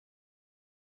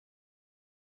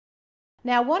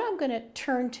Now, what I'm going to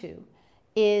turn to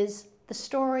is the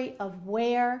story of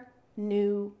where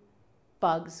new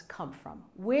bugs come from.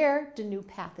 Where do new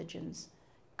pathogens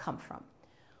come from?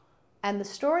 And the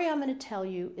story I'm going to tell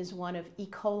you is one of E.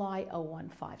 coli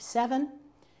 0157.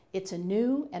 It's a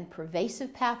new and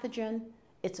pervasive pathogen.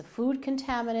 It's a food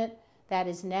contaminant that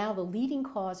is now the leading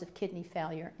cause of kidney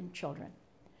failure in children.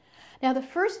 Now, the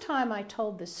first time I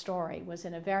told this story was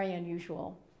in a very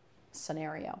unusual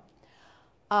scenario.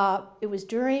 It was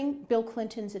during Bill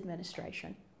Clinton's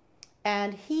administration,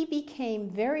 and he became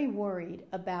very worried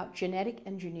about genetic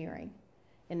engineering.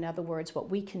 In other words, what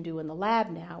we can do in the lab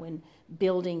now in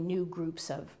building new groups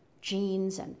of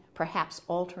genes and perhaps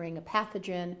altering a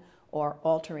pathogen or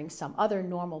altering some other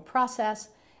normal process.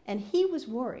 And he was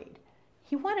worried.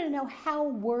 He wanted to know how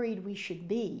worried we should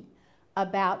be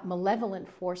about malevolent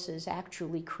forces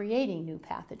actually creating new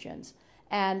pathogens.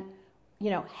 And,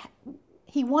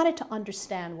 he wanted to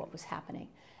understand what was happening.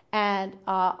 And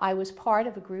I was part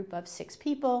of a group of 6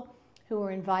 people who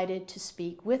were invited to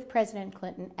speak with President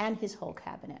Clinton and his whole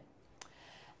cabinet.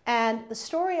 And the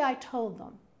story I told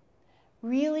them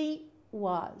really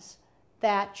was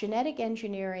that genetic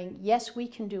engineering, yes, we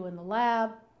can do in the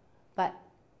lab, but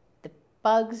the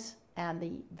bugs and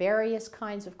the various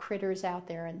kinds of critters out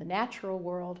there in the natural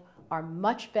world are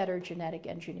much better genetic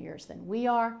engineers than we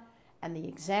are, and the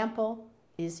example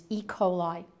is E.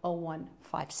 coli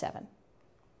 0157.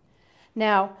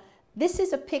 Now, this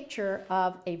is a picture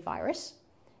of a virus,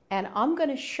 and I'm going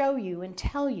to show you and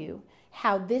tell you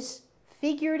how this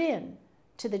figured in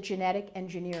to the genetic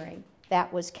engineering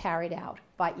that was carried out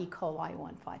by E. coli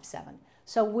 0157.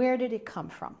 So where did it come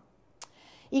from?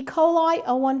 E. coli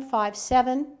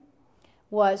 0157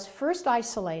 was first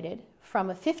isolated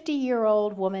from a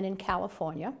 50-year-old woman in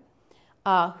California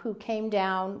who came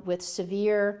down with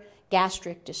severe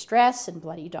gastric distress and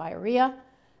bloody diarrhea.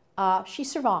 She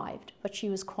survived, but she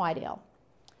was quite ill.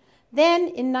 Then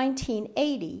in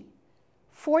 1980,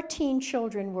 14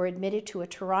 children were admitted to a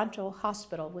Toronto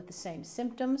hospital with the same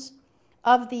symptoms.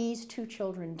 Of these, 2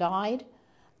 children died,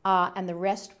 and the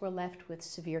rest were left with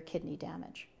severe kidney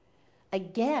damage.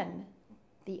 Again,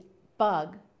 the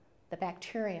bug, the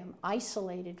bacterium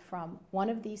isolated from one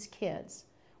of these kids,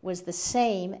 was the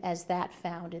same as that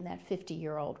found in that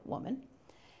 50-year-old woman.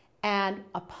 And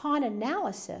upon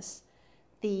analysis,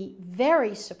 the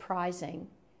very surprising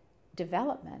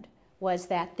development was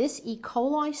that this E.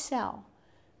 coli cell,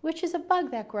 which is a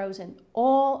bug that grows in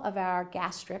all of our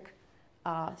gastric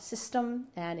system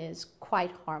and is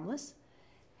quite harmless,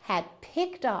 had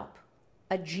picked up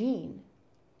a gene,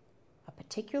 a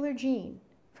particular gene,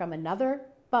 from another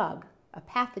bug, a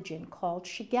pathogen called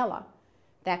Shigella,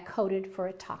 that coded for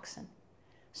a toxin.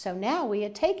 So now we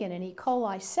had taken an E.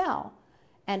 coli cell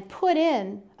and put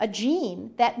in a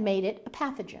gene that made it a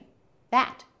pathogen.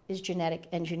 That is genetic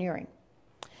engineering.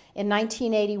 In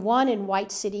 1981, in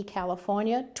White City,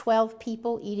 California, 12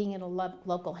 people eating in a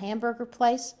local hamburger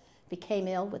place became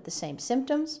ill with the same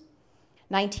symptoms.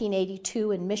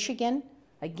 1982 in Michigan,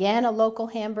 again a local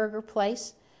hamburger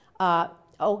place,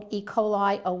 E.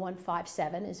 coli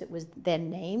 0157, as it was then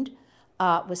named,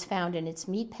 was found in its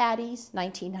meat patties.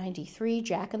 1993,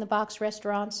 Jack in the Box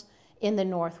restaurants in the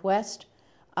Northwest.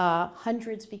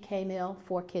 Hundreds became ill,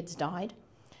 4 kids died.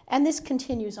 And this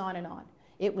continues on and on.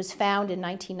 It was found in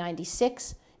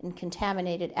 1996 in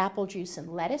contaminated apple juice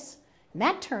and lettuce. And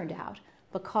that turned out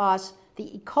because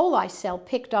the E. coli cell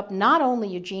picked up not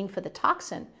only a gene for the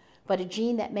toxin, but a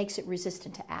gene that makes it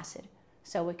resistant to acid.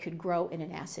 So it could grow in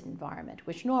an acid environment,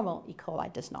 which normal E.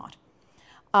 coli does not.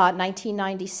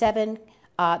 1997,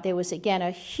 there was again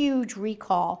a huge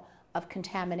recall of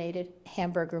contaminated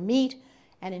hamburger meat.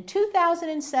 And in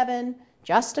 2007,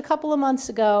 just a couple of months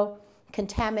ago,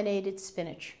 contaminated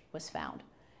spinach was found.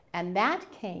 And that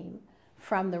came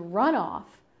from the runoff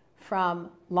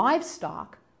from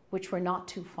livestock, which were not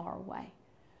too far away.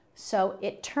 So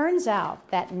it turns out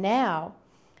that now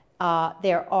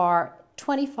there are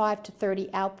 25 to 30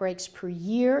 outbreaks per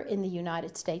year in the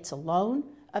United States alone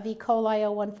of E. coli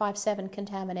 0157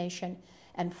 contamination,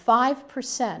 and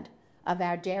 5% of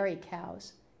our dairy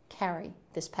cows carry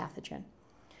this pathogen.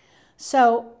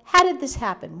 So how did this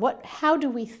happen? How do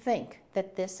we think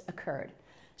that this occurred?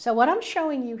 So what I'm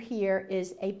showing you here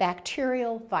is a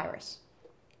bacterial virus.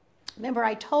 Remember,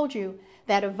 I told you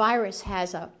that a virus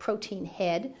has a protein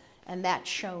head, and that's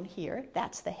shown here.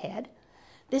 That's the head.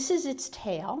 This is its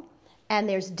tail, and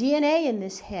there's DNA in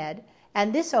this head,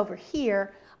 and this over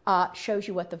here shows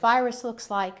you what the virus looks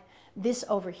like. This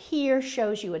over here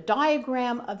shows you a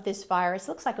diagram of this virus. It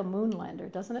looks like a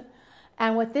moonlander, doesn't it?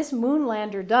 And what this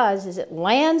moonlander does is it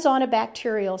lands on a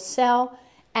bacterial cell,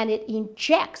 and it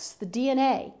injects the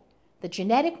DNA, the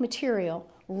genetic material,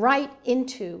 right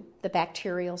into the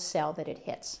bacterial cell that it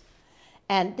hits.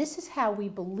 And this is how we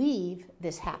believe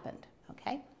this happened,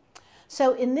 okay?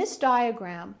 So in this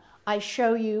diagram, I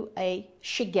show you a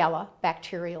Shigella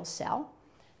bacterial cell.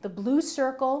 The blue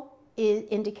circle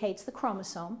indicates the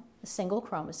chromosome, the single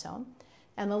chromosome,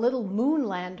 and the little moon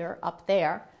lander up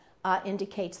there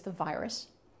indicates the virus.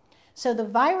 So the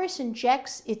virus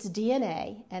injects its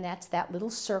DNA, and that's that little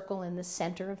circle in the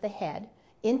center of the head,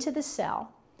 into the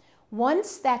cell.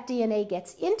 Once that DNA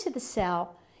gets into the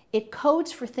cell, it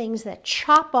codes for things that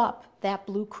chop up that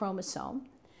blue chromosome.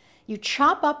 You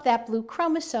chop up that blue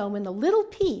chromosome, and the little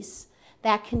piece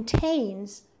that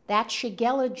contains that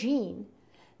Shigella gene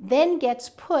then gets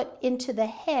put into the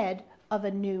head of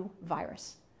a new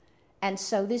virus. And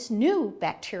so this new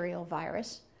bacterial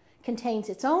virus contains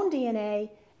its own DNA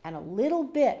and a little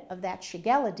bit of that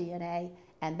Shigella DNA,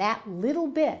 and that little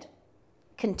bit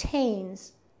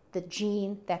contains the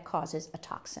gene that causes a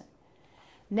toxin.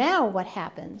 Now what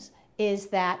happens is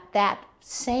that that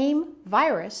same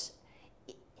virus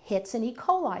hits an E.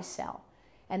 coli cell.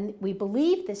 And we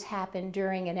believe this happened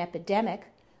during an epidemic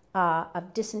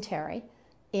of dysentery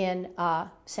in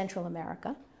Central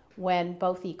America, when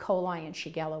both E. coli and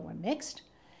Shigella were mixed.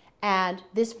 And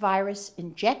this virus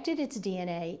injected its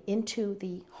DNA into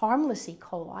the harmless E.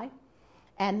 coli,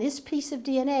 and this piece of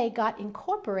DNA got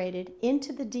incorporated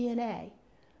into the DNA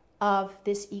of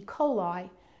this E. coli,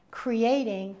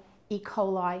 creating E.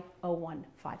 coli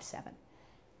 0157.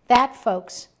 That,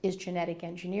 folks, is genetic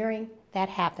engineering. That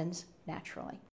happens naturally.